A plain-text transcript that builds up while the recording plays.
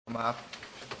up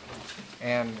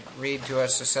and read to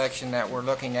us the section that we're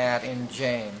looking at in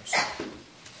James.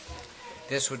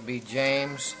 This would be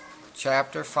James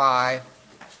chapter 5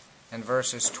 and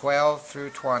verses 12 through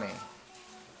 20.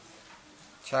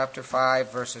 Chapter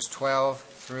 5, verses 12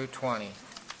 through 20.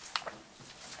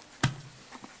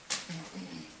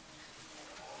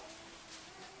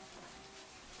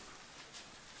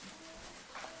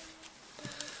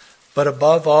 But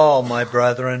above all, my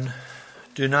brethren,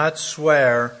 do not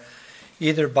swear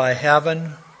either by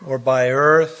heaven or by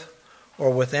earth or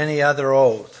with any other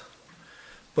oath,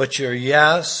 but your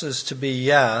yes is to be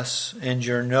yes and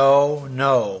your no,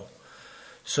 no,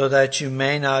 so that you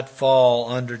may not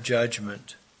fall under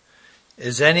judgment.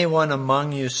 Is anyone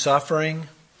among you suffering?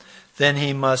 Then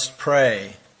he must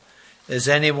pray. Is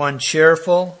anyone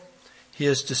cheerful? He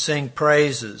is to sing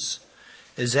praises.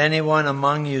 Is anyone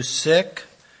among you sick?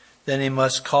 Then he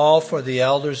must call for the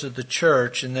elders of the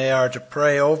church, and they are to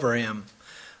pray over him,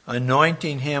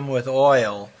 anointing him with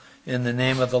oil in the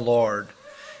name of the Lord.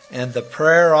 And the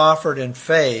prayer offered in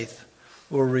faith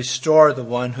will restore the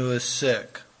one who is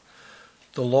sick.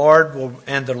 The Lord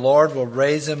will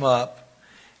raise him up,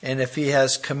 and if he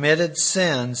has committed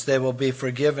sins, they will be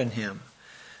forgiven him.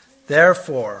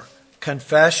 Therefore,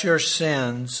 confess your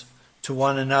sins to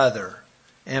one another,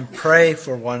 and pray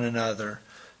for one another,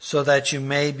 so that you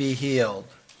may be healed.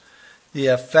 The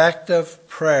effective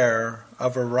prayer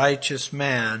of a righteous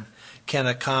man can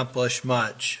accomplish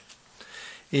much.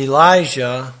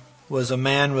 Elijah was a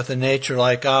man with a nature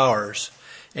like ours,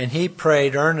 and he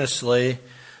prayed earnestly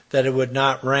that it would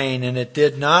not rain, and it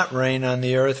did not rain on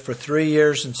the earth for 3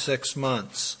 years and 6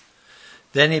 months.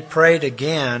 Then he prayed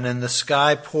again, and the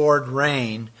sky poured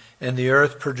rain, and the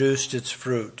earth produced its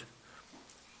fruit.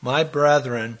 My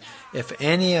brethren, if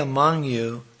any among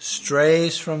you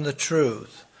strays from the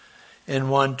truth, and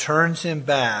one turns him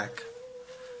back,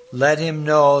 let him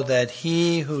know that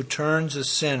he who turns a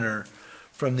sinner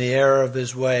from the error of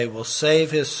his way will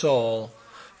save his soul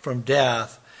from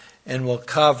death and will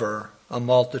cover a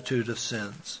multitude of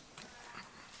sins.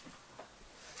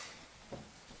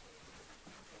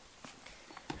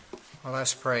 Well,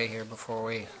 let's pray here before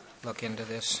we look into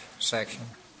this section.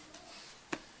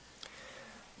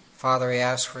 Father, we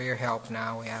ask for your help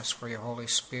now. We ask for your Holy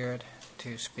Spirit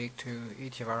to speak to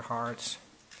each of our hearts.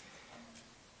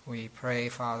 We pray,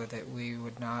 Father, that we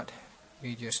would not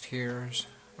be just hearers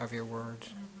of your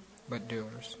words, but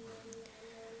doers.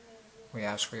 We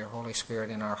ask for your Holy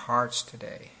Spirit in our hearts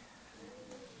today,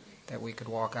 that we could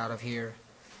walk out of here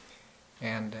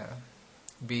and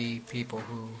be people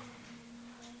who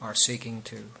are seeking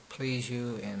to please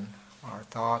you in our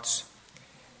thoughts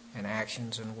and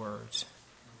actions and words.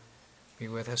 Be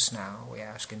with us now, we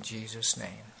ask in Jesus'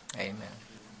 name. Amen.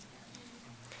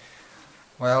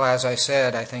 Well, as I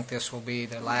said, I think this will be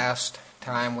the last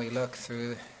time we look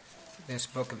through this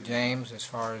book of James, as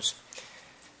far as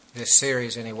this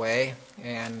series anyway.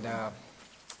 And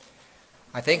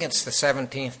I think it's the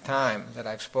 17th time that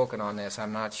I've spoken on this.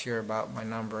 I'm not sure about my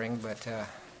numbering, but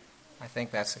I think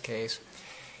that's the case.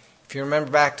 If you remember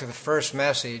back to the first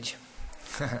message,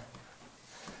 a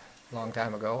long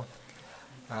time ago,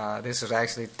 this has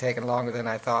actually taken longer than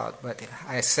I thought, but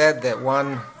I said that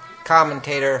one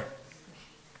commentator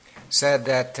said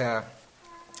that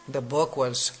the book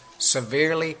was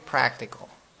severely practical.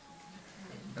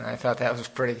 And I thought that was a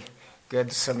pretty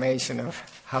good summation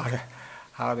of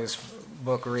how this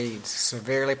book reads.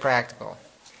 Severely practical.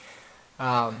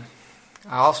 I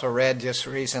also read just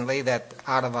recently that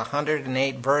out of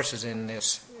 108 verses in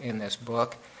this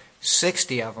book,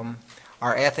 60 of them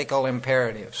are ethical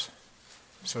imperatives.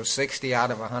 So 60 out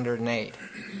of 108.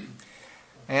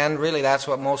 And really that's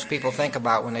what most people think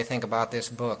about when they think about this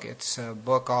book. It's a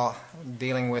book all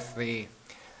dealing with the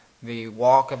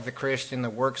walk of the Christian, the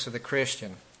works of the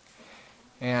Christian.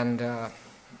 And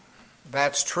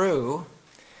that's true,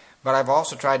 but I've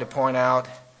also tried to point out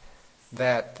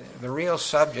that the real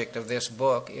subject of this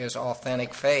book is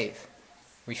authentic faith.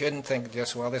 We shouldn't think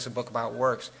just, well, this is a book about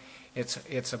works.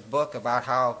 It's a book about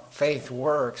how faith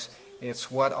works. It's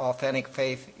what authentic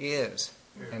faith is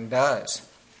and does.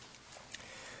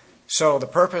 So the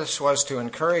purpose was to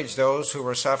encourage those who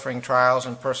were suffering trials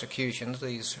and persecutions,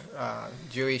 these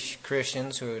Jewish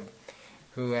Christians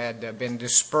who had been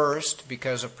dispersed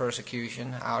because of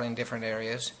persecution out in different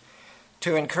areas,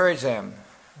 to encourage them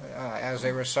as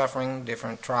they were suffering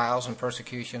different trials and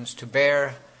persecutions to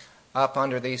bear up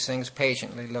under these things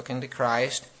patiently, looking to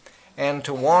Christ, and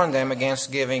to warn them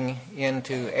against giving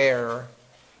into error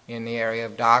in the area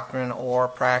of doctrine or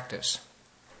practice.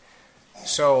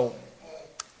 So,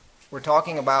 we're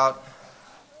talking about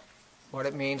what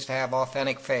it means to have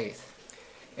authentic faith.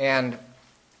 And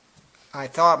I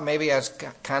thought maybe as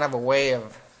kind of a way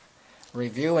of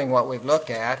reviewing what we've looked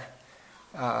at,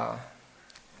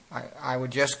 I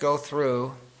would just go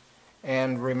through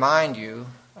and remind you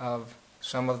of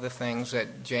some of the things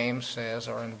that James says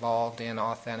are involved in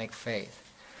authentic faith.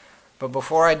 But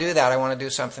before I do that, I want to do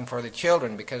something for the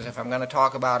children, because if I'm going to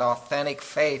talk about authentic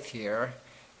faith here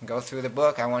and go through the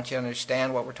book, I want you to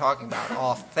understand what we're talking about.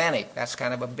 Authentic, that's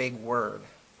kind of a big word.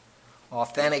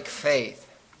 Authentic faith.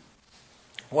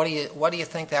 What do you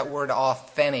think that word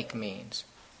authentic means?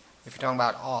 If you're talking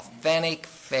about authentic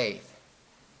faith.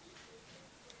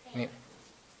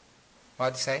 What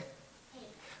did you say?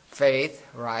 Faith,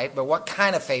 right. But what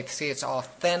kind of faith? See, it's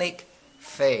authentic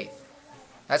faith.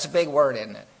 That's a big word,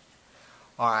 isn't it?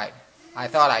 All right. I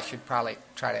thought I should probably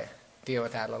try to deal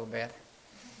with that a little bit.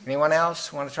 Anyone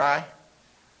else want to try?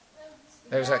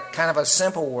 There's a kind of a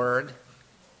simple word.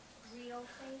 Real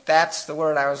faith. That's the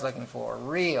word I was looking for.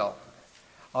 Real.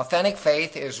 Authentic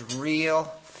faith is real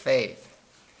faith.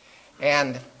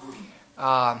 And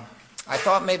I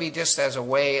thought maybe just as a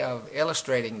way of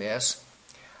illustrating this,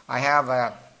 I have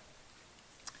a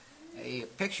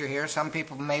picture here. Some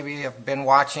people maybe have been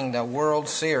watching the World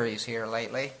Series here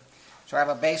lately. So I have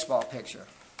a baseball picture.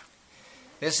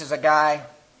 This is a guy,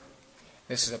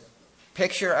 this is a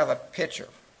picture of a pitcher.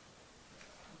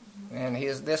 And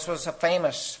this was a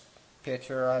famous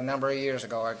pitcher a number of years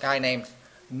ago, a guy named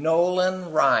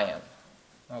Nolan Ryan.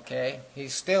 Okay? He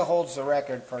still holds the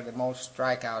record for the most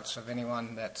strikeouts of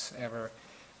anyone that's ever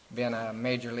been a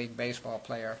Major League Baseball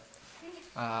player.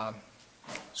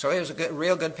 So it was a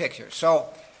real good picture. So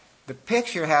the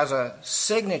picture has a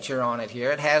signature on it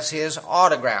here. It has his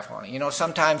autograph on it. You know,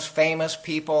 sometimes famous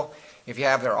people, if you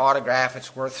have their autograph,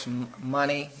 it's worth some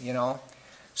money, you know.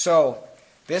 So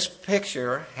this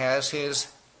picture has his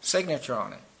signature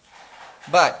on it.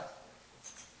 But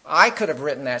I could have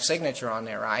written that signature on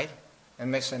there, right?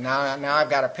 And they said, now I've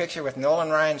got a picture with Nolan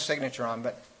Ryan's signature on,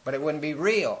 but it wouldn't be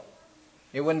real.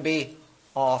 It wouldn't be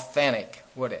authentic,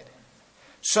 would it?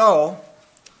 So,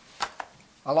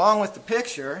 along with the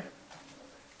picture,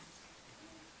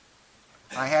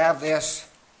 I have this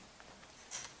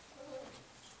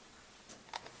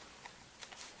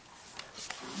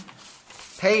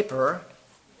paper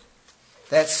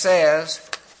that says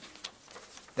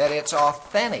that it's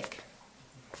authentic.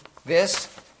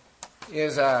 This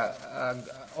is an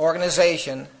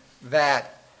organization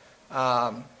that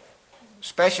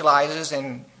specializes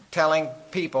in telling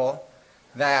people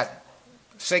that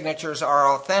signatures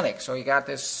are authentic. So you got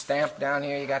this stamp down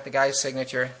here, you got the guy's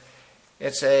signature.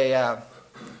 It's a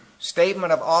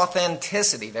statement of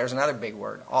authenticity. There's another big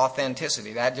word,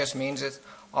 authenticity. That just means it's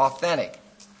authentic.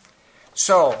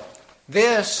 So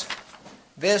this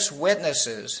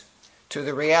witnesses to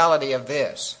the reality of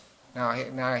this. Now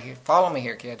follow me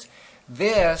here, kids.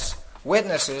 This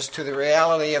witnesses to the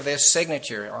reality of this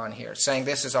signature on here, saying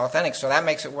this is authentic. So that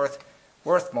makes it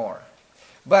worth more.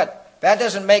 But that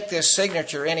doesn't make this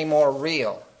signature any more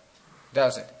real,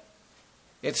 does it?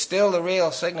 It's still the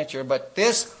real signature, but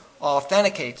this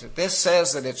authenticates it. This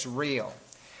says that it's real.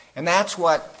 And that's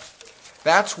what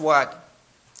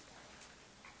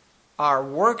our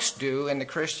works do in the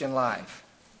Christian life.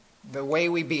 The way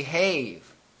we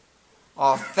behave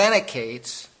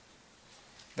authenticates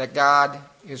that God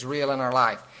is real in our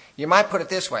life. You might put it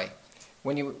this way.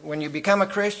 When you become a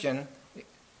Christian,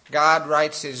 God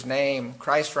writes His name,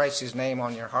 Christ writes His name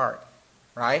on your heart,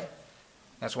 right?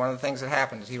 That's one of the things that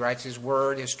happens. He writes His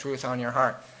word, His truth on your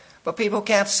heart. But people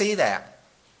can't see that.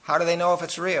 How do they know if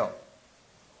it's real?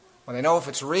 Well, they know if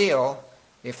it's real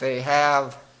if they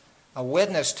have a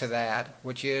witness to that,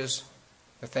 which is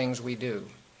the things we do.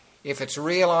 If it's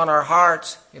real on our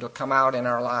hearts, it'll come out in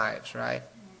our lives, right?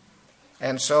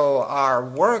 And so our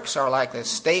works are like this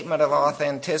statement of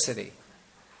authenticity.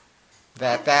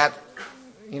 Anybody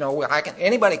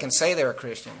can say they're a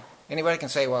Christian. Anybody can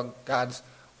say, well, God's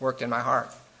worked in my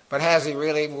heart. But has He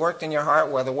really worked in your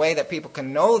heart? Well, the way that people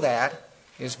can know that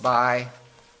is by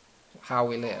how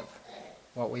we live,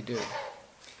 what we do.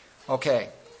 Okay.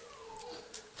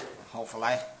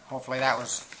 Hopefully that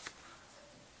was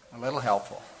a little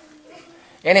helpful.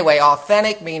 Anyway,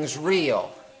 authentic means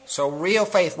real. So real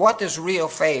faith, what does real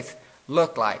faith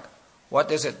look like? What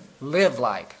does it live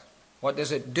like? What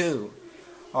does it do?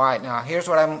 All right, now here's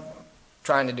what I'm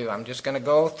trying to do. I'm just going to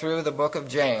go through the book of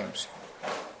James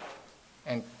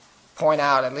and point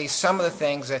out at least some of the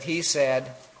things that he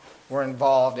said were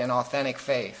involved in authentic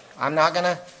faith. I'm not going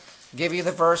to give you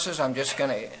the verses. I'm just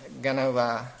going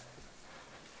to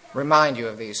remind you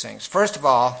of these things. First of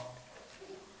all,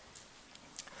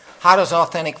 how does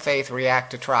authentic faith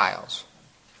react to trials?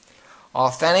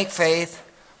 Authentic faith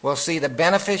will see the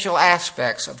beneficial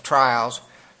aspects of trials,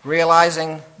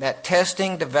 realizing that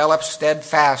testing develops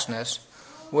steadfastness,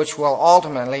 which will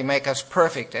ultimately make us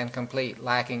perfect and complete,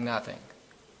 lacking nothing.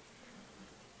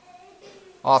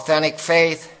 Authentic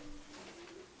faith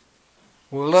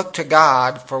will look to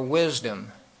God for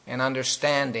wisdom and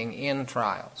understanding in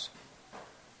trials.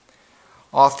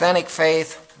 Authentic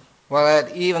faith will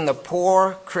let even the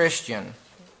poor Christian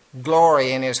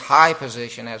glory in his high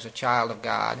position as a child of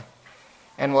God,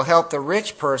 and will help the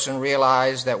rich person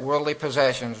realize that worldly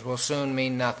possessions will soon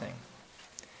mean nothing.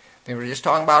 They were just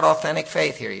talking about authentic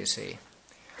faith here, you see.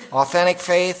 Authentic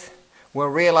faith will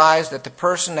realize that the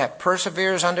person that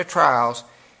perseveres under trials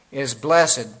is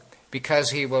blessed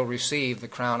because he will receive the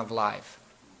crown of life.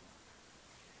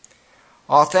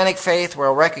 Authentic faith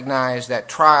will recognize that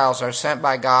trials are sent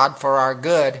by God for our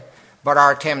good, but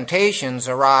our temptations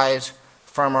arise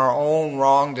from our own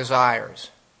wrong desires.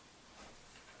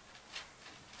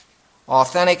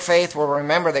 Authentic faith will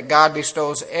remember that God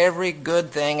bestows every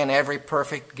good thing and every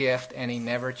perfect gift, and He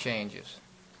never changes.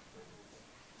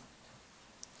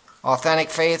 Authentic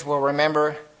faith will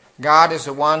remember God is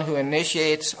the one who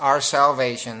initiates our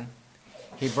salvation.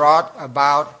 He brought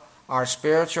about our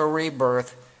spiritual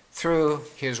rebirth through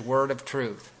His word of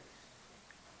truth.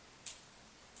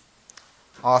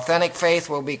 Authentic faith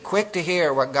will be quick to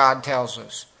hear what God tells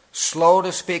us, slow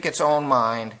to speak its own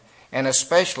mind, and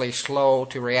especially slow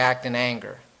to react in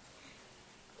anger.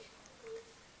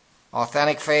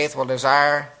 Authentic faith will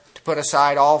desire to put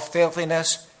aside all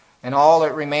filthiness and all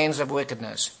that remains of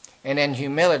wickedness, and in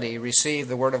humility receive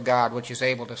the word of God, which is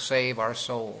able to save our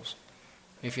souls.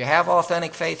 If you have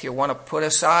authentic faith, you'll want to put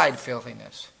aside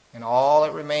filthiness and all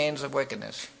that remains of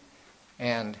wickedness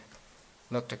and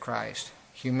look to Christ.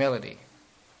 Humility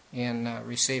in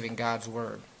receiving God's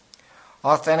word.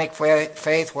 Authentic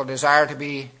faith will desire to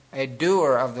be a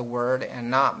doer of the word and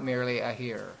not merely a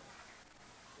hearer.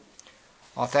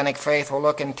 Authentic faith will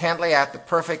look intently at the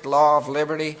perfect law of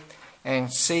liberty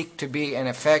and seek to be an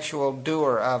effectual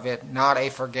doer of it, not a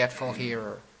forgetful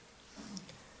hearer.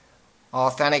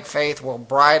 Authentic faith will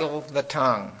bridle the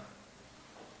tongue,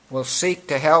 will seek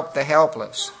to help the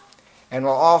helpless, and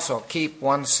will also keep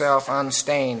oneself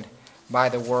unstained by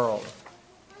the world.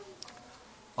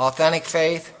 Authentic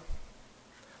faith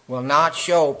will not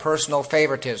show personal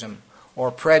favoritism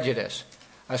or prejudice,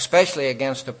 especially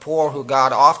against the poor who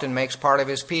God often makes part of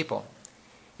His people.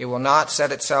 It will not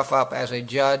set itself up as a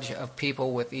judge of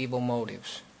people with evil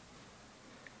motives.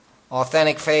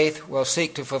 Authentic faith will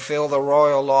seek to fulfill the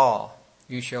royal law,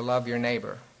 you shall love your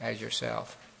neighbor as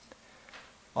yourself.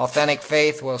 Authentic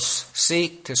faith will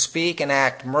seek to speak and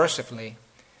act mercifully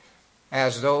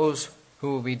as those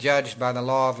who will be judged by the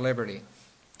law of liberty.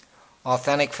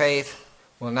 Authentic faith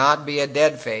will not be a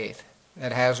dead faith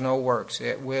that has no works.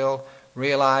 It will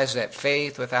realize that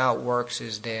faith without works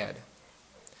is dead.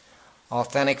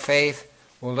 Authentic faith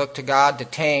will look to God to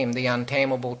tame the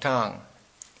untamable tongue.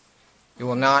 It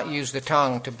will not use the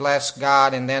tongue to bless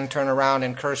God and then turn around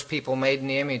and curse people made in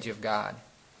the image of God.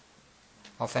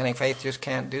 Authentic faith just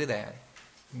can't do that.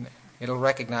 It'll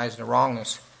recognize the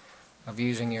wrongness of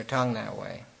using your tongue that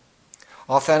way.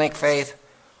 Authentic faith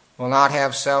will not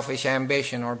have selfish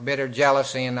ambition or bitter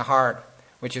jealousy in the heart,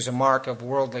 which is a mark of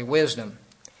worldly wisdom,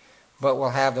 but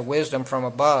will have the wisdom from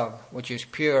above, which is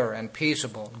pure and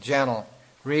peaceable, gentle,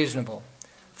 reasonable,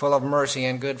 full of mercy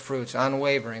and good fruits,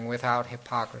 unwavering, without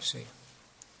hypocrisy.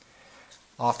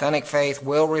 Authentic faith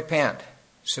will repent,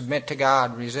 submit to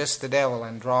God, resist the devil,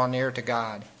 and draw near to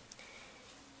God.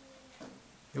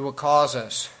 It will cause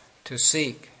us to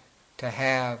seek to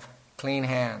have clean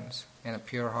hands and a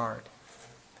pure heart.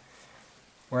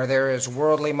 Where there is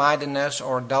worldly mindedness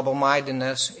or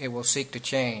double-mindedness, it will seek to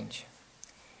change.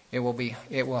 It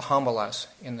will humble us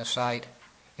in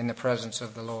the presence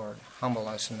of the Lord. Humble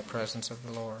us in the presence of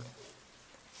the Lord.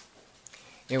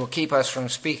 It will keep us from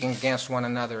speaking against one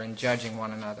another and judging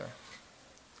one another.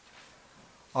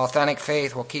 Authentic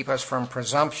faith will keep us from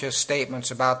presumptuous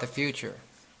statements about the future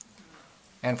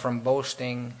and from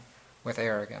boasting with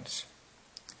arrogance.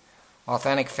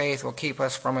 Authentic faith will keep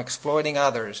us from exploiting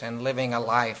others and living a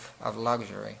life of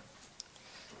luxury.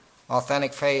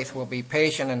 Authentic faith will be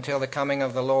patient until the coming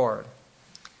of the Lord.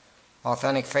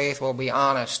 Authentic faith will be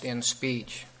honest in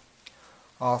speech.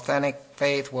 Authentic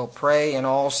faith will pray in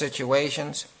all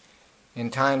situations, in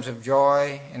times of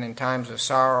joy and in times of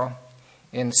sorrow.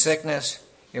 In sickness,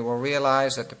 it will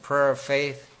realize that the prayer of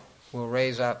faith will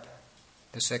raise up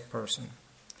the sick person.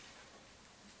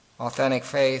 Authentic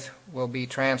faith will be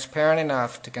transparent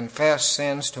enough to confess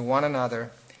sins to one another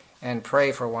and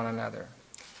pray for one another,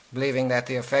 believing that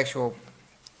the effectual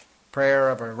prayer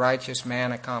of a righteous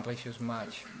man accomplishes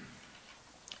much.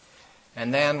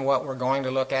 And then what we're going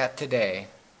to look at today,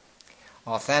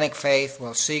 authentic faith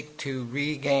will seek to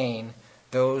regain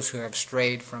those who have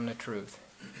strayed from the truth.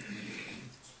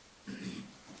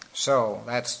 So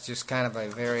that's just kind of a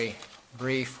very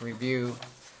brief review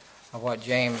of what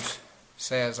James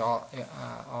says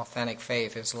authentic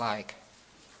faith is like.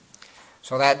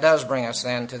 So that does bring us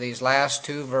then to these last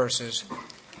two verses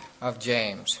of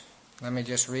James. Let me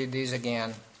just read these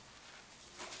again.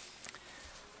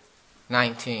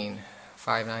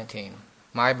 5:19.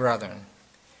 My brethren,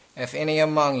 if any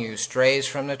among you strays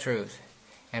from the truth,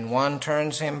 and one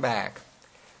turns him back,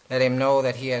 let him know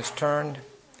that he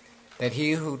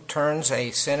who turns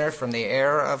a sinner from the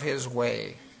error of his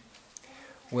way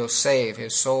will save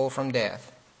his soul from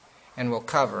death, and will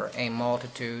cover a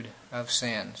multitude of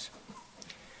sins.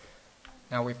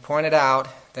 Now we pointed out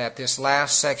that this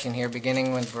last section here,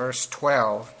 beginning with verse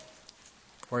 12,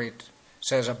 where it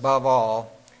says above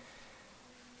all,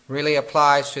 really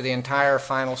applies to the entire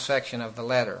final section of the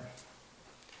letter.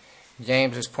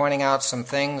 James is pointing out some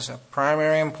things of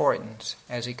primary importance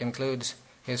as he concludes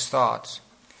his thoughts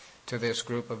to this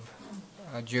group of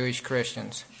Jewish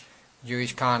Christians,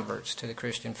 Jewish converts to the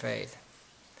Christian faith.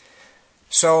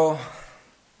 So,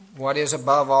 what is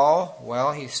above all?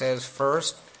 Well, he says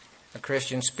first, a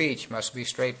Christian speech must be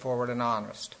straightforward and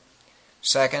honest.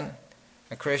 Second,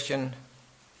 a Christian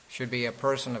should be a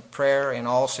person of prayer in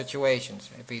all situations.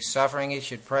 If he's suffering, he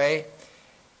should pray.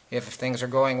 If things are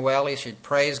going well, he should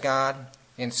praise God.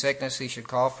 In sickness, he should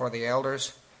call for the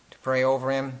elders to pray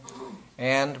over him.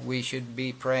 And we should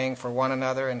be praying for one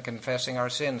another and confessing our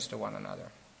sins to one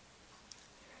another.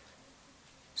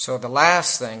 So the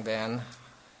last thing then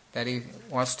that he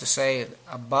wants to say,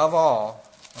 above all,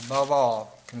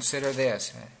 consider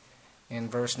this in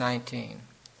verse 19.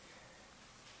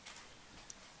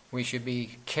 We should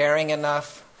be caring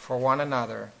enough for one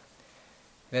another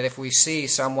that if we see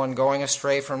someone going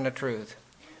astray from the truth,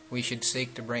 we should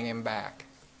seek to bring him back.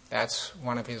 That's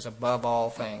one of his above all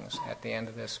things at the end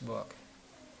of this book.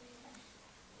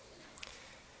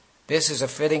 This is a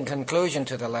fitting conclusion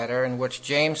to the letter in which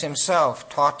James himself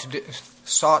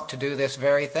sought to do this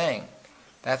very thing.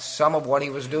 That's some of what he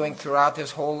was doing throughout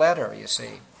this whole letter, you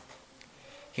see.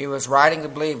 He was writing to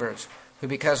believers who,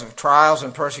 because of trials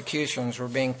and persecutions, were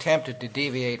being tempted to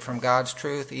deviate from God's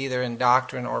truth, either in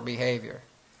doctrine or behavior.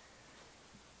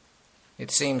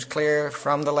 It seems clear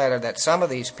from the letter that some of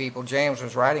these people James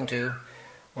was writing to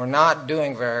were not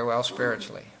doing very well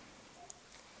spiritually.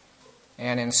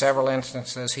 And in several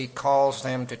instances, he calls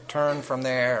them to turn from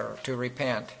their error, to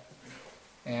repent,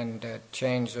 and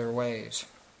change their ways.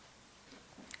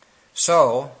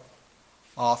 So,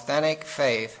 authentic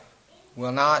faith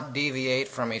will not deviate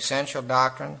from essential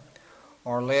doctrine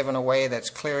or live in a way that's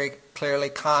clearly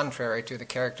contrary to the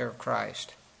character of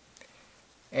Christ.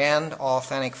 And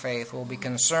authentic faith will be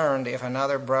concerned if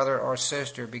another brother or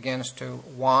sister begins to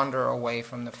wander away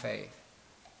from the faith.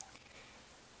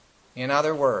 In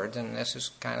other words, and this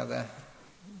is kind of the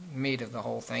meat of the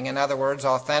whole thing, in other words,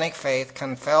 authentic faith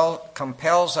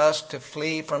compels us to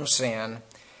flee from sin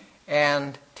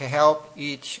and to help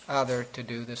each other to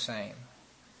do the same.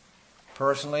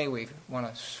 Personally, we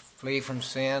want to flee from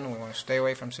sin, we want to stay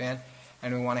away from sin,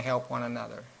 and we want to help one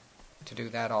another to do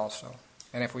that also.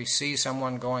 And if we see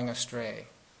someone going astray,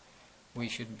 we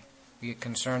should be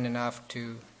concerned enough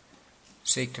to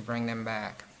seek to bring them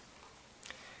back.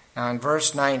 Now in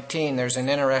verse 19, there's an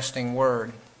interesting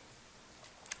word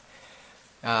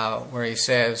where he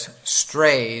says,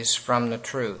 strays from the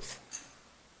truth.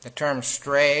 The term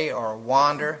stray or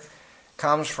wander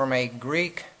comes from a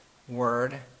Greek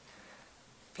word,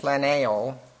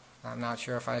 planeo. I'm not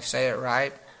sure if I say it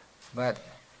right, but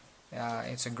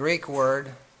it's a Greek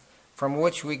word from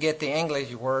which we get the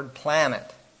English word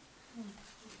planet.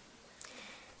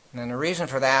 And the reason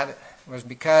for that was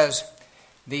because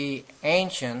the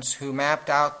ancients who mapped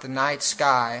out the night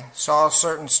sky saw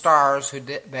certain stars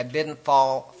that didn't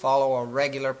follow a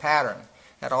regular pattern.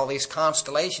 Had all these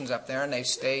constellations up there, and they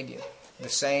stayed the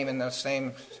same in the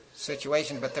same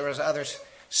situation. But there was other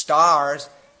stars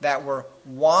that were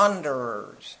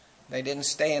wanderers. They didn't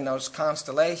stay in those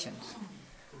constellations.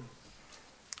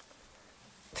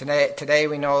 Today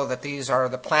we know that these are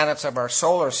the planets of our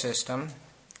solar system,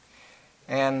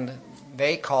 and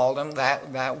they called them,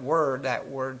 that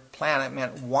word planet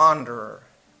meant wanderer.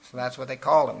 So that's what they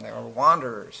called them. They were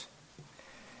wanderers.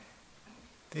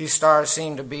 These stars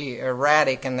seem to be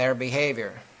erratic in their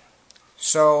behavior.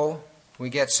 So we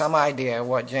get some idea of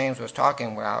what James was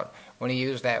talking about when he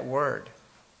used that word.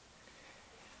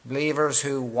 Believers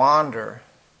who wander,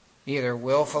 either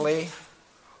willfully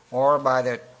or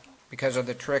because of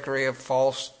the trickery of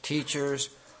false teachers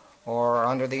or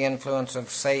under the influence of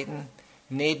Satan,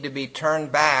 need to be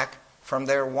turned back from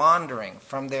their wandering,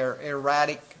 from their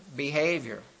erratic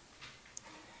behavior.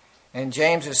 And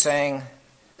James is saying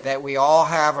that we all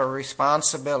have a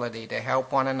responsibility to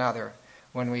help one another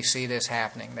when we see this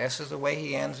happening. This is the way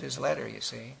he ends his letter, you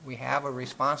see. We have a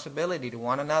responsibility to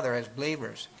one another as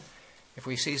believers. If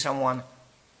we see someone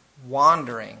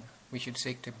wandering, we should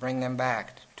seek to bring them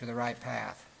back to the right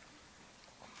path.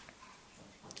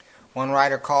 One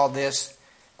writer called this,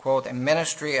 quote, a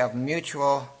ministry of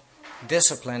mutual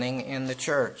disciplining in the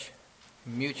church.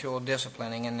 Mutual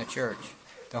disciplining in the church.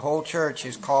 The whole church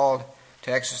is called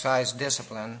to exercise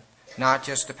discipline, not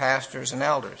just the pastors and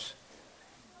elders.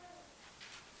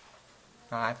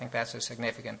 Now, I think that's a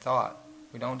significant thought.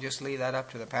 We don't just leave that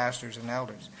up to the pastors and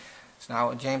elders. It's not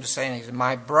what James is saying. He says,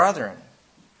 my brethren,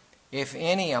 if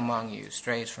any among you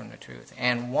strays from the truth,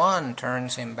 and one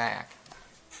turns him back.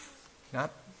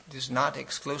 This is not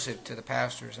exclusive to the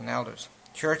pastors and elders.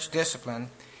 Church discipline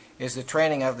is the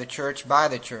training of the church by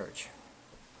the church.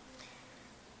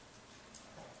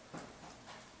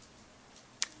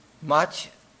 Much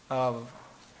of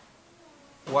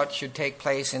what should take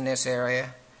place in this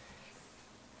area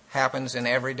happens in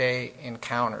everyday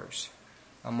encounters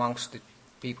amongst the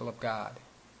people of God.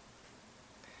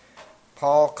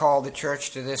 Paul called the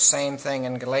church to this same thing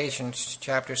in Galatians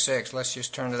chapter 6. Let's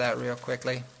just turn to that real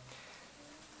quickly.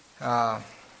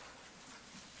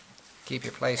 Keep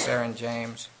your place there in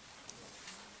James.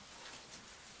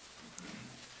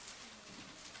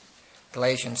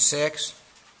 Galatians 6,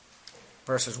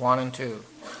 verses 1 and 2.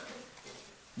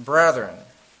 Brethren,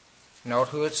 note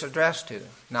who it's addressed to.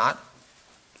 Not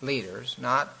leaders,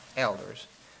 not elders.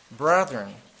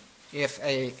 Brethren, if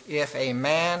a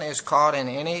man is caught in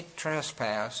any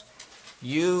trespass,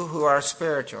 you who are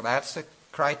spiritual, that's the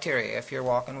criteria if you're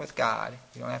walking with God.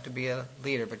 You don't have to be a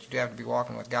leader, but you do have to be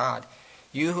walking with God.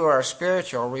 You who are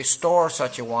spiritual, restore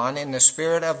such a one in the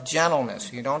spirit of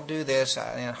gentleness. You don't do this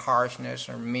in harshness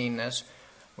or meanness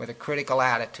with a critical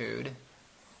attitude,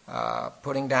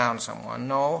 putting down someone.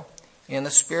 No, in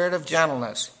the spirit of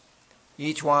gentleness,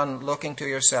 each one looking to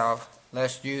yourself,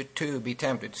 lest you too be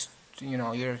tempted.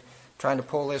 You're trying to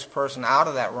pull this person out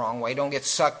of that wrong way. Don't get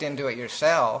sucked into it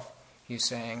yourself, he's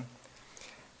saying.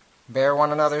 Bear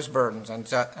one another's burdens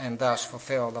and thus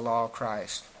fulfill the law of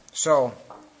Christ. So,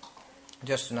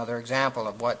 just another example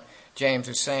of what James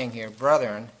is saying here.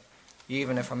 Brethren,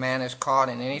 even if a man is caught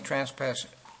in any trespass,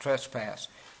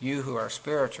 you who are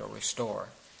spiritual, restore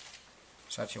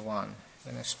such a one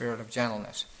in the spirit of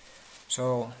gentleness.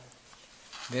 So,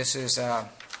 this is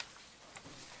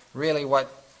really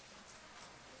what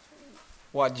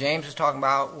James is talking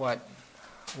about, what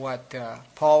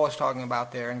Paul was talking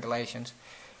about there in Galatians,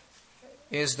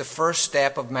 is the first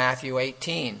step of Matthew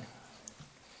 18.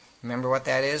 Remember what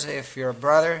that is? If your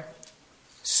brother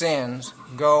sins,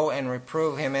 go and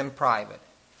reprove him in private.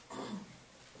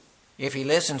 If he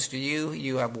listens to you,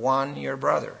 you have won your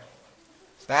brother.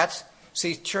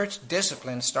 See, church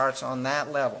discipline starts on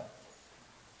that level,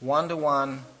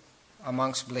 one-to-one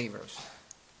amongst believers.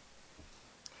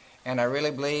 And I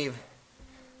really believe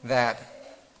that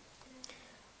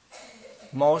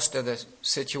most of the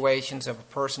situations of a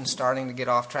person starting to get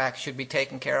off track should be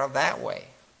taken care of that way.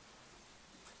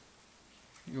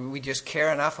 We just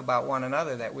care enough about one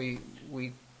another that we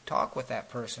talk with that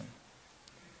person.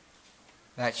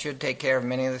 That should take care of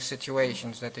many of the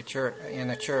situations that in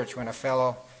the church when a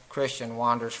fellow Christian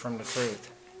wanders from the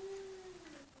truth.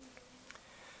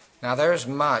 Now there's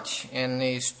much in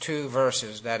these two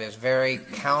verses that is very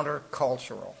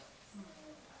countercultural.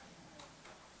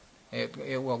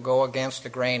 It will go against the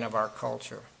grain of our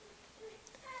culture.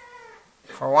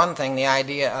 For one thing, the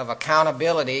idea of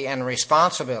accountability and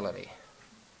responsibility.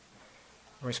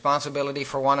 Responsibility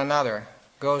for one another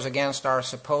goes against our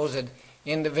supposed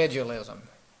individualism.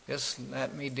 Just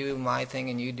let me do my thing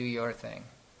and you do your thing.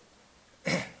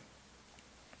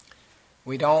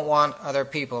 We don't want other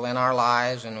people in our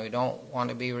lives, and we don't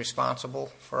want to be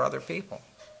responsible for other people.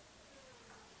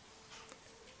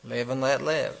 Live and let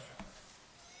live.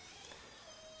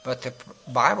 But the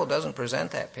Bible doesn't present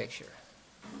that picture.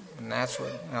 And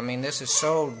this is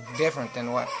so different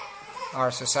than what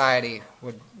our society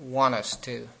would want us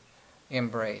to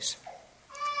embrace.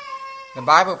 The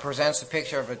Bible presents the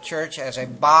picture of a church as a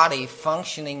body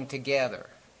functioning together.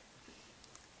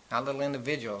 Not little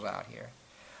individuals out here.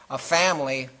 A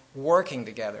family working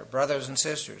together, brothers and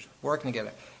sisters working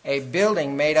together. A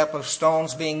building made up of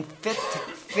stones being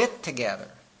fit together.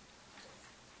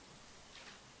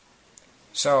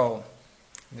 So,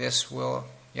 you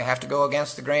have to go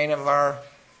against the grain of our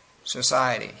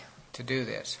society to do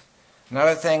this.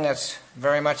 Another thing that's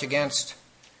very much against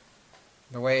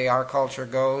the way our culture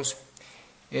goes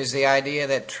is the idea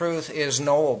that truth is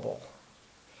knowable.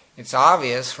 It's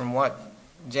obvious from what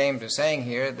James is saying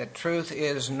here that truth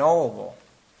is knowable.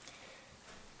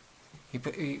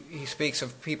 He speaks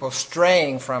of people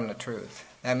straying from the truth.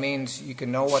 That means you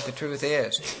can know what the truth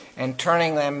is, and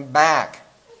turning them back,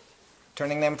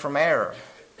 turning them from error.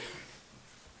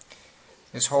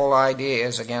 This whole idea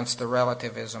is against the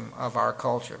relativism of our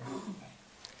culture.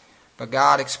 But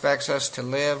God expects us to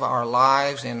live our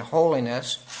lives in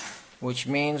holiness, which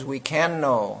means we can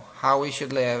know how we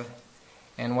should live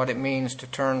and what it means to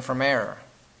turn from error.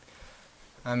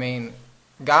 I mean,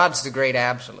 God's the great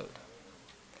absolute.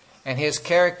 And His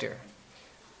character,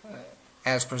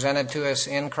 as presented to us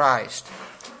in Christ,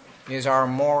 is our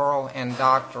moral and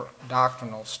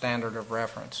doctrinal standard of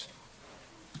reference.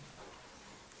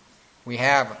 We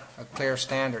have a clear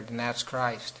standard, and that's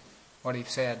Christ. What He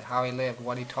said, how He lived,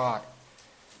 what He taught.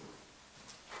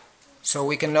 So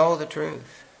we can know the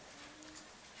truth.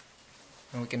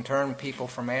 And we can turn people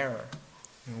from error.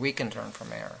 And we can turn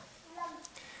from error.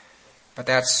 But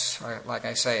that's, like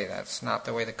I say, that's not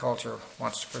the way the culture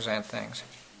wants to present things.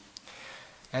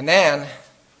 And then,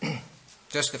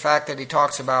 just the fact that he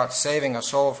talks about saving a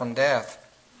soul from death,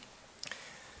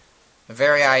 the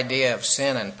very idea of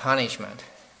sin and punishment,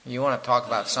 you want to talk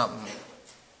about something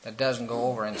that doesn't go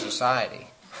over in society.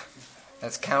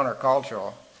 That's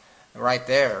countercultural. Right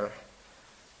there,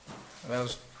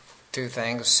 those two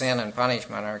things, sin and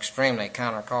punishment, are extremely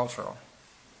countercultural.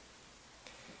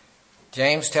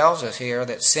 James tells us here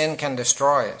that sin can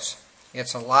destroy us.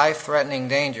 It's a life-threatening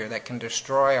danger that can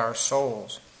destroy our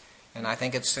souls. And I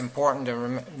think it's important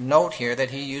to note here that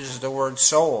he uses the word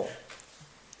soul.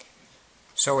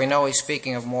 So we know he's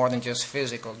speaking of more than just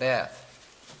physical death.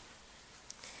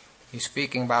 He's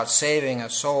speaking about saving a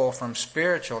soul from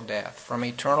spiritual death, from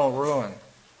eternal ruin.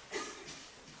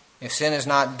 If sin is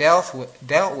not dealt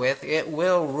with, it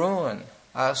will ruin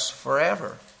us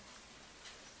forever.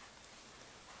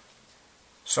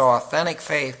 So authentic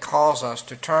faith calls us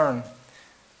to turn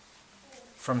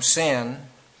from sin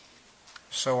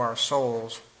so our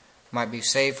souls might be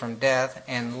saved from death,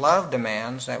 and love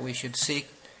demands that we should seek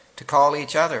to call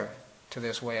each other to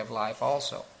this way of life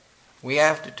also. We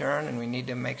have to turn, and we need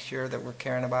to make sure that we're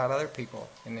caring about other people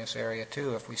in this area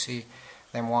too if we see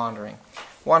them wandering.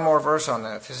 One more verse on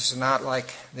that. This is not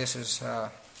like this is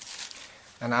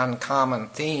an uncommon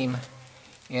theme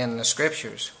in the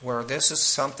Scriptures, where this is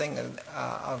something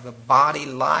of the body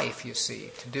life, you see,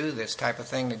 to do this type of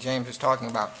thing that James is talking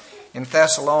about. In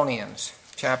Thessalonians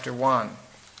chapter 1,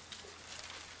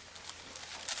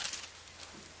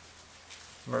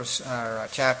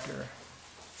 chapter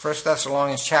 1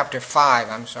 Thessalonians chapter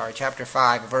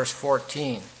 5, verse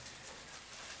 14.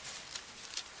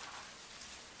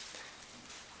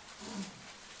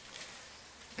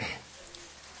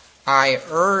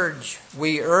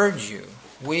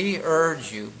 We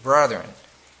urge you, brethren.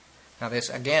 Now this,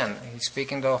 again, he's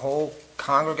speaking to the whole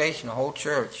congregation, the whole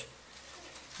church.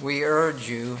 We urge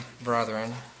you,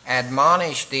 brethren,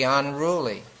 admonish the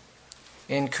unruly,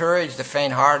 encourage the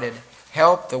faint-hearted,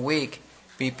 help the weak,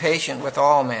 be patient with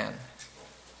all men.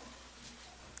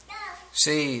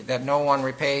 See that no one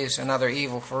repays another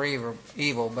evil for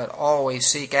evil, but always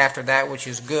seek after that which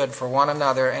is good for one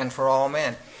another and for all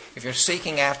men. If you're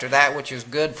seeking after that which is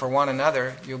good for one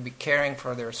another, you'll be caring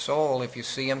for their soul if you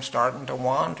see them starting to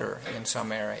wander in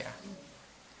some area.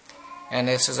 And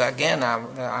this is, again,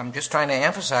 I'm just trying to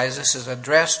emphasize, this is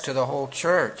addressed to the whole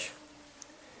church.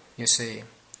 You see,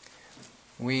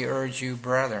 we urge you,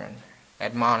 brethren,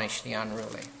 admonish the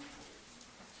unruly.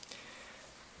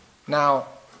 Now,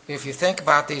 if you think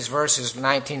about these verses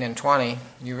 19 and 20,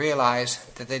 you realize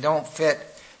that they don't fit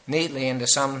neatly into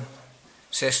some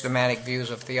systematic views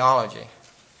of theology.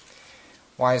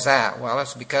 Why is that? Well,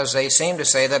 it's because they seem to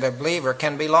say that a believer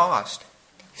can be lost.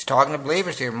 He's talking to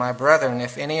believers here. My brethren,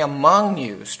 if any among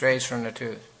you strays from the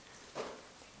truth,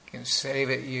 you can save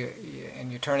it,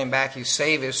 and you turn him back, you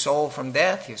save his soul from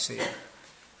death, you see.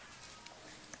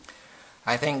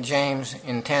 I think James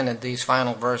intended these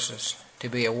final verses to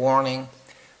be a warning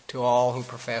to all who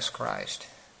profess Christ.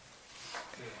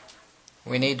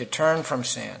 We need to turn from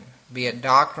sin, be it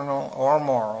doctrinal or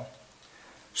moral,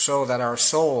 so that our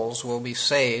souls will be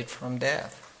saved from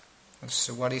death. This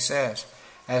is what he says.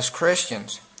 As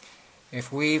Christians,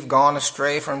 if we've gone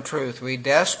astray from truth, we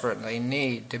desperately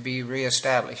need to be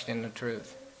reestablished in the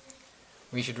truth.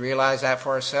 We should realize that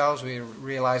for ourselves. We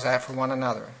realize that for one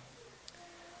another.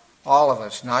 All of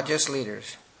us, not just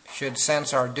leaders, should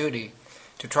sense our duty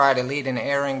to try to lead an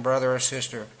erring brother or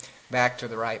sister back to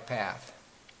the right path.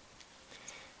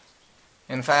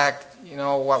 In fact,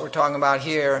 what we're talking about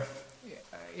here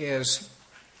is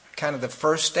kind of the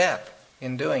first step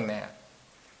in doing that.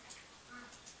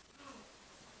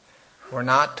 We're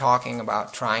not talking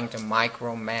about trying to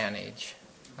micromanage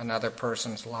another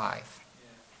person's life.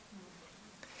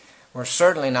 We're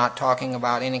certainly not talking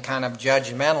about any kind of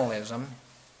judgmentalism,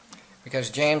 because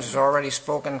James has already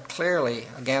spoken clearly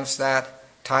against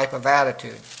that type of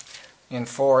attitude. In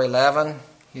 4:11,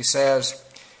 he says,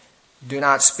 "Do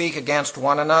not speak against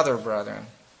one another, brethren.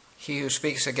 He who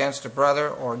speaks against a brother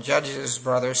or judges his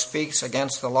brother speaks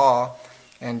against the law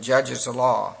and judges the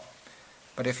law.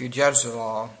 But if you judge the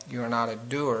law, you are not a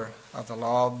doer of the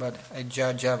law, but a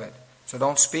judge of it." So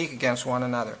don't speak against one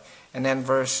another. And then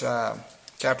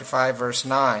chapter 5, verse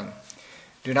 9.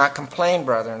 "Do not complain,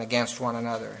 brethren, against one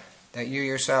another, that you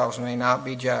yourselves may not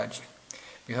be judged.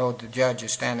 Behold, the judge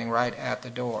is standing right at the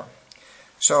door."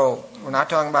 So we're not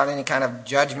talking about any kind of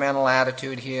judgmental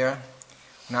attitude here.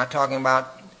 We're not talking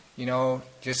about,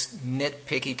 just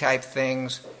nitpicky type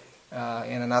things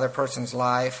in another person's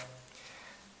life.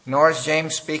 Nor is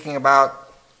James speaking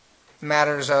about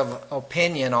matters of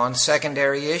opinion on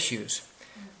secondary issues,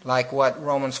 like what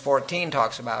Romans 14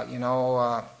 talks about,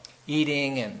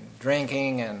 eating and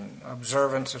drinking and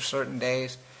observance of certain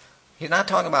days. He's not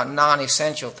talking about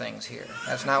non-essential things here.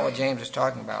 That's not what James is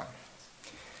talking about.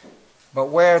 But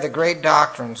where the great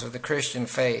doctrines of the Christian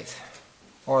faith,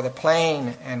 or the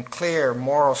plain and clear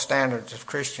moral standards of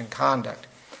Christian conduct,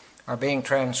 are being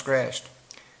transgressed,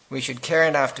 we should care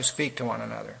enough to speak to one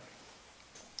another.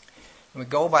 We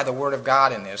go by the Word of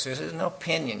God in this. This is an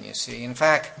opinion, you see. In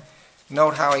fact,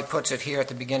 note how he puts it here at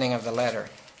the beginning of the letter.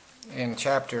 In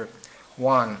chapter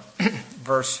 1,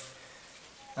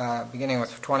 beginning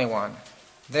with 21.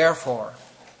 "Therefore,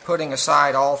 putting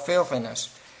aside all filthiness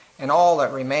and all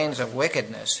that remains of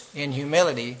wickedness, in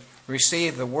humility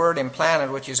receive the word implanted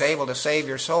which is able to save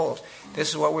your souls." This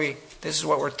is what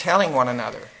we're telling one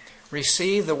another.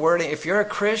 Receive the word. If you're a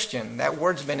Christian, that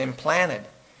word's been implanted.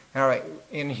 All right,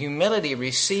 in humility,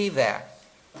 receive that,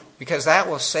 because that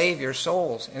will save your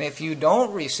souls. And if you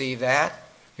don't receive that,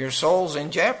 your soul's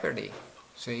in jeopardy.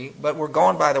 See? But we're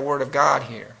going by the Word of God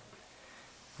here,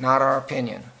 not our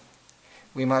opinion.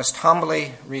 We must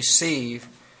humbly receive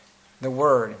the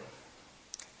Word.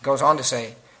 It goes on to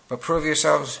say, "But prove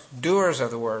yourselves doers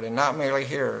of the Word, and not merely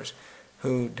hearers,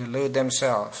 who delude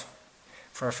themselves.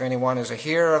 For if anyone is a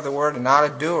hearer of the Word and not a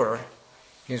doer,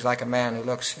 he is like a man who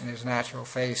looks in his natural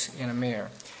face in a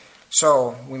mirror."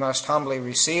 So we must humbly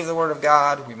receive the Word of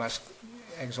God. We must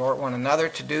exhort one another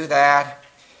to do that,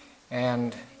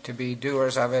 and to be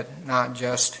doers of it, not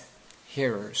just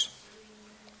hearers.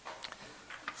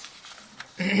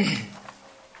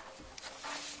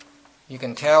 You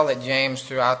can tell that James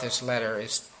throughout this letter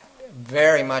is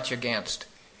very much against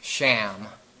sham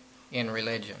in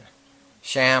religion.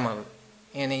 Sham of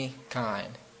any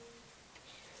kind.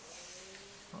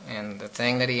 And the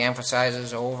thing that he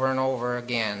emphasizes over and over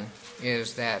again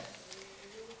is that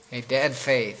a dead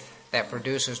faith that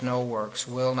produces no works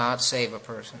will not save a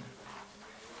person.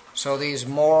 So these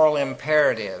moral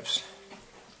imperatives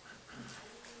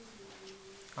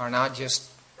are not just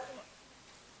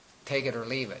take it or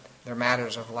leave it. They're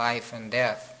matters of life and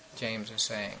death, James is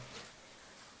saying.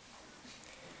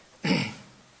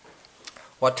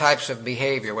 What types of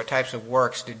behavior, what types of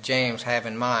works did James have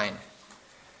in mind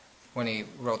when he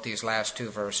wrote these last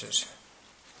two verses?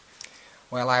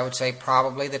 Well, I would say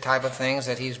probably the type of things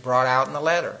that he's brought out in the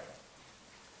letter.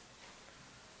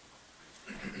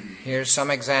 Here's some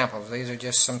examples. These are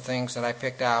just some things that I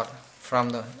picked out from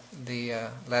the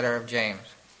letter of James.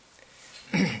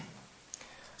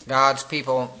 God's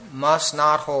people must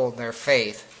not hold their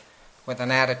faith with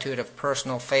an attitude of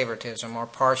personal favoritism or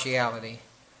partiality,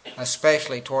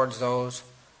 especially towards those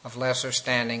of lesser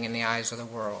standing in the eyes of the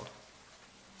world.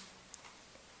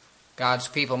 God's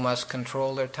people must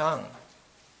control their tongue.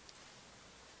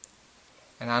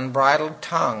 An unbridled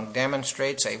tongue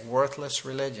demonstrates a worthless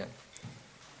religion.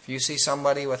 If you see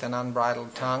somebody with an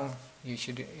unbridled tongue, you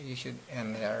should,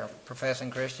 and they're a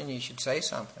professing Christian, you should say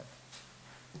something.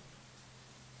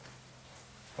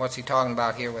 What's he talking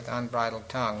about here with unbridled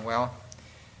tongue? Well,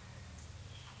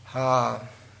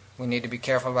 we need to be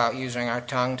careful about using our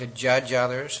tongue to judge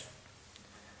others,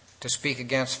 to speak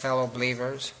against fellow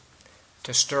believers,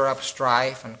 to stir up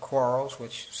strife and quarrels,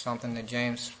 which is something that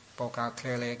James spoke out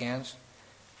clearly against.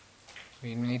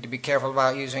 We need to be careful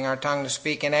about using our tongue to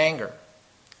speak in anger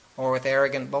or with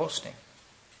arrogant boasting.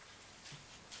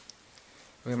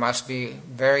 We must be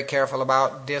very careful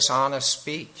about dishonest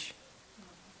speech.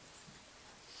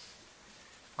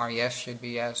 Our yes should be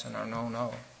yes and our no,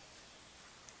 no.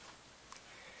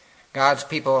 God's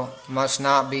people must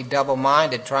not be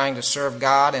double-minded, trying to serve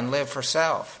God and live for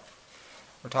self.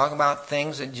 We're talking about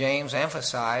things that James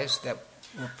emphasized that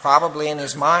were probably in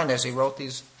his mind as he wrote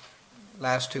these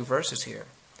last two verses here.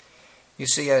 You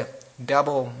see a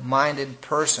double-minded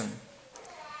person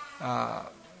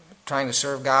trying to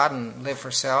serve God and live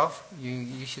for self,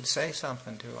 you should say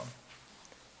something to him.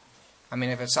 I mean,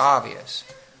 if it's obvious.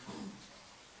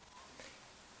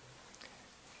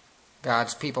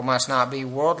 God's people must not be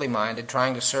worldly minded,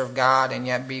 trying to serve God and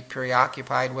yet be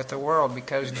preoccupied with the world,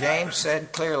 because James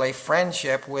said clearly,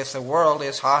 friendship with the world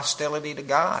is hostility to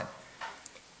God.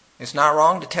 It's not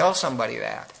wrong to tell somebody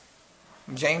that.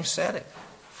 James said it.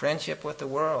 Friendship with the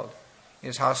world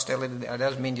is hostility. That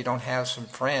doesn't mean you don't have some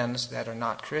friends that are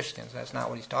not Christians. That's not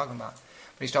what he's talking about.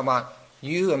 But he's talking about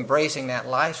you embracing that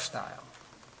lifestyle.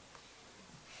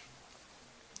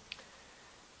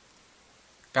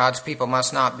 God's people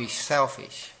must not be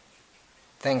selfish.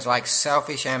 Things like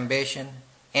selfish ambition,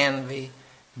 envy,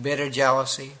 bitter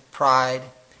jealousy, pride,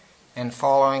 and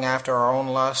following after our own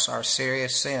lusts are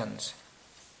serious sins.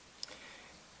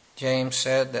 James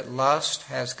said that lust,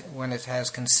 when it has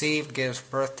conceived, gives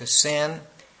birth to sin,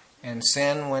 and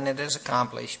sin, when it is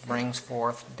accomplished, brings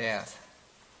forth death.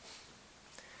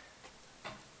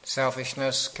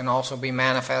 Selfishness can also be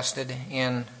manifested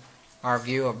in our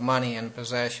view of money and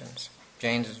possessions.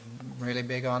 James is really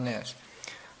big on this.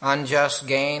 Unjust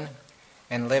gain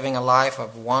and living a life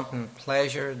of wanton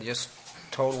pleasure, just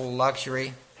total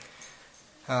luxury,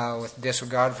 with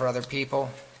disregard for other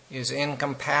people, is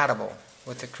incompatible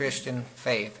with the Christian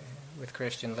faith, with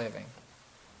Christian living.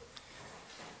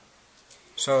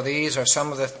 So these are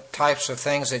some of the types of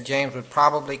things that James would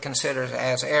probably consider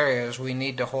as areas we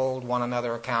need to hold one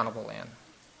another accountable in.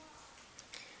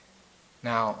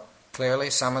 Now, clearly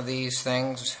some of these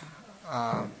things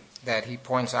that he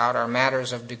points out are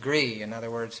matters of degree. In other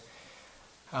words,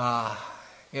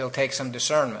 it'll take some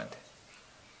discernment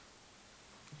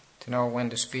to know when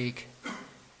to speak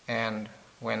and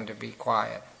when to be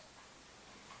quiet.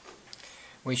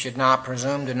 We should not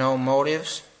presume to know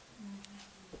motives,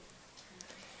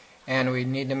 and we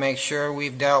need to make sure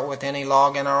we've dealt with any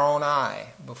log in our own eye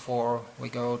before we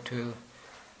go to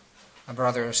a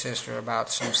brother or sister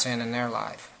about some sin in their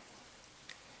life.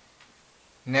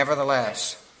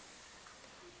 Nevertheless,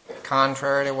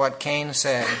 contrary to what Cain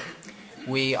said,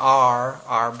 we are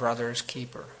our brother's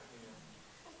keeper.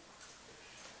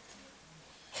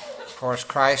 Of course,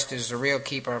 Christ is the real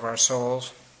keeper of our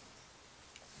souls,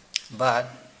 but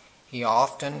he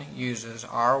often uses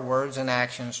our words and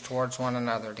actions towards one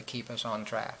another to keep us on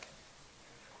track.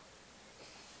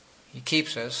 He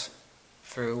keeps us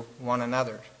through one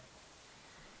another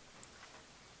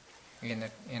in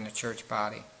the church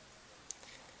body.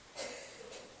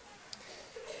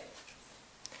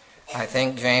 I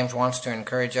think James wants to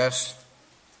encourage us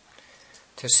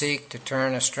to seek to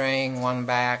turn a straying one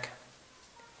back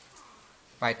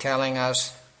by telling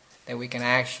us that we can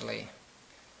actually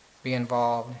be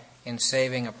involved in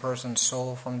saving a person's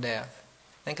soul from death.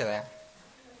 Think of that.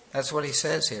 That's what he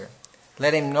says here.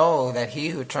 Let him know that he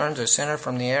who turns a sinner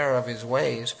from the error of his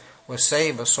ways will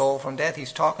save a soul from death.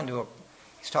 He's talking to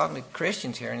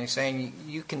Christians here, and he's saying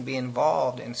you can be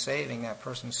involved in saving that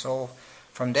person's soul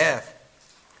from death.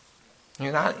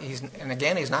 He's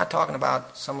not talking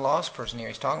about some lost person here.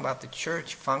 He's talking about the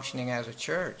church functioning as a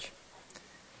church.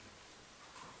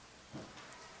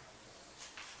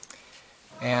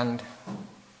 And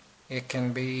it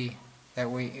can be that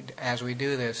as we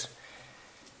do this,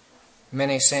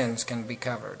 many sins can be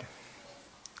covered.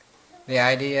 The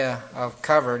idea of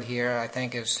covered here, I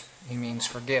think, he means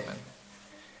forgiven.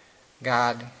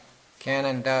 God can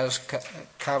and does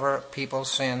cover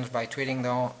people's sins by treating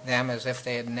them as if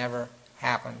they had never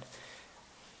happened,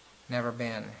 never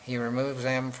been. He removes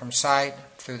them from sight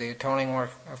through the atoning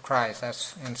work of Christ.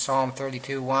 That's in Psalm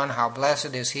 32:1. How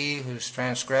blessed is he whose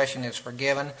transgression is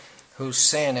forgiven, whose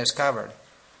sin is covered.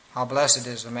 How blessed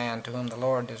is the man to whom the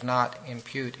Lord does not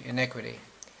impute iniquity,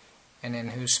 and in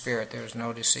whose spirit there is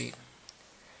no deceit.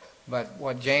 But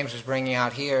what James is bringing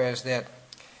out here is that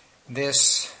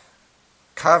this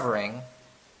covering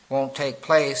won't take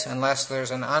place unless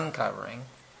there's an uncovering,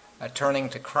 a turning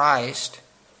to Christ,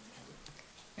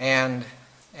 and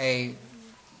a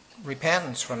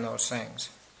repentance from those things.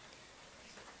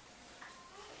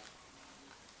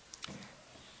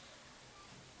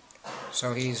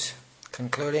 So he's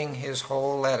concluding his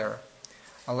whole letter,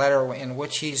 a letter in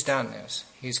which he's done this.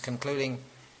 He's concluding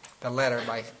the letter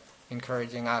by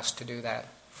encouraging us to do that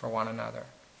for one another.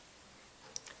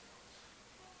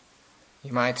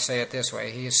 You might say it this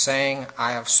way. He is saying,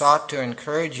 I have sought to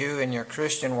encourage you in your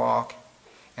Christian walk,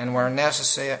 and where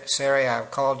necessary I have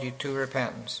called you to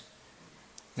repentance.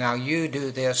 Now you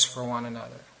do this for one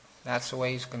another. That's the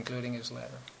way he's concluding his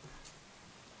letter.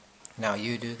 Now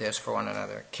you do this for one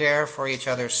another. Care for each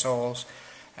other's souls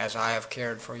as I have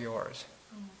cared for yours.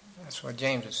 That's what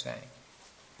James is saying.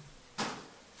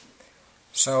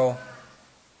 So,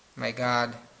 may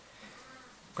God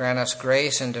grant us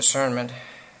grace and discernment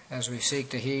as we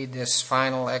seek to heed this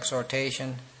final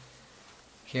exhortation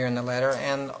here in the letter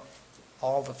and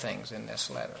all the things in this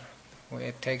letter.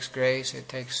 It takes grace, it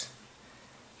takes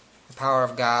the power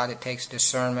of God, it takes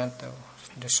discernment, the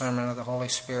discernment of the Holy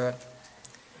Spirit,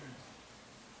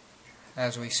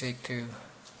 as we seek to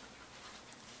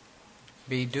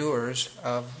be doers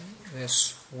of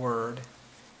this word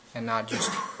and not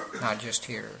just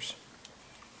hearers.